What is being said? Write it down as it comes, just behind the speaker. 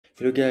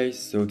Hello guys,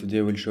 so today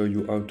I will show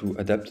you how to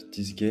adapt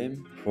this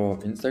game for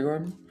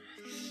Instagram.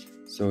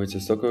 So it's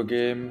a soccer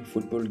game,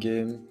 football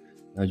game.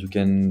 You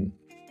can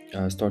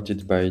start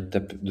it by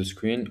tap the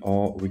screen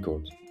or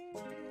record.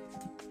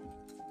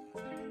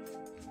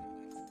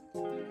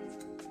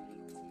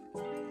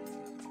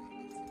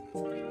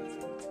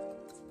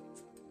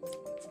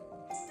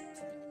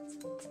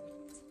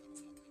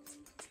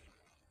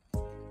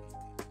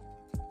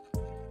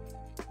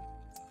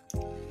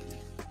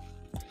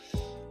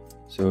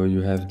 So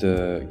you have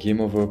the game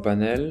over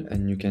panel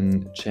and you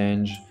can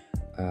change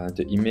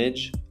the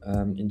image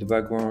in the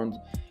background.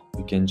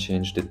 You can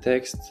change the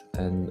text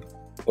and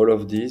all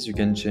of these you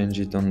can change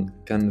it on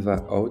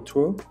Canva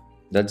outro.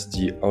 That's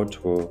the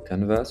outro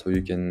Canva, so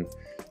you can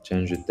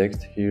change the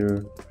text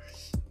here.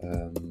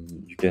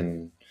 You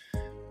can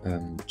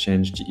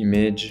change the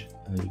image,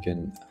 you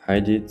can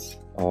hide it,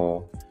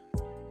 or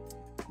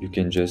you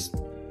can just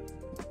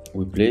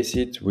replace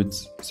it with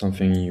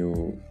something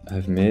you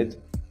have made.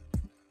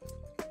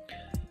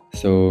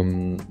 So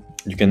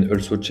you can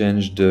also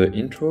change the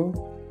intro.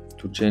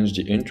 To change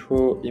the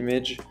intro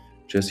image,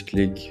 just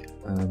click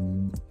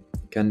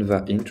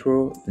Canva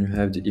intro and you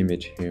have the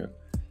image here.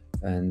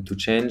 And to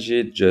change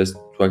it, just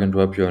drag and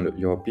drop your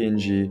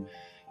PNG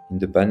in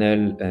the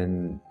panel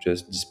and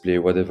just display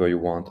whatever you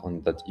want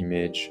on that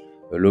image,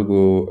 a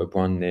logo, a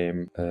brand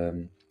name,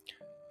 an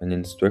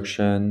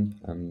instruction,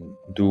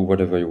 do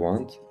whatever you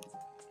want.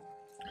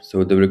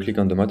 So double click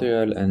on the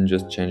material and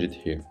just change it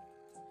here.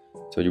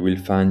 So you will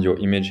find your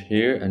image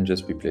here and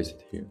just replace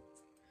it here.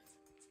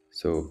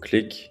 So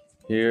click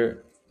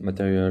here,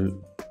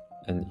 material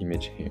and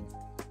image here.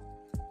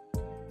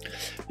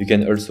 You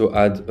can also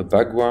add a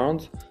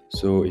background.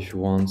 So if you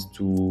want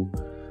to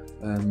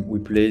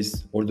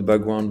replace all the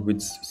background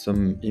with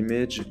some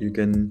image, you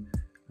can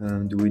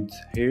do it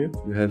here.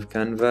 You have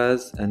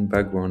canvas and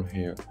background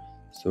here.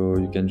 So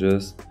you can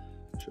just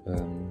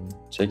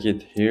check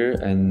it here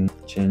and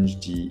change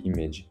the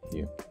image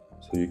here.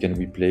 So you can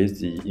replace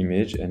the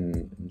image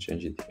and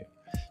change it here.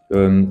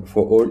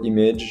 For all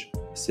image,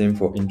 same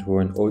for intro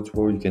and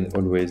outro, you can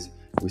always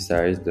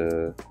resize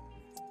the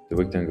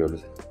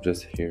rectangles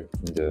just here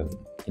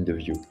in the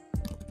view.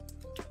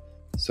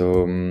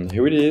 So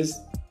here it is.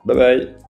 Bye bye.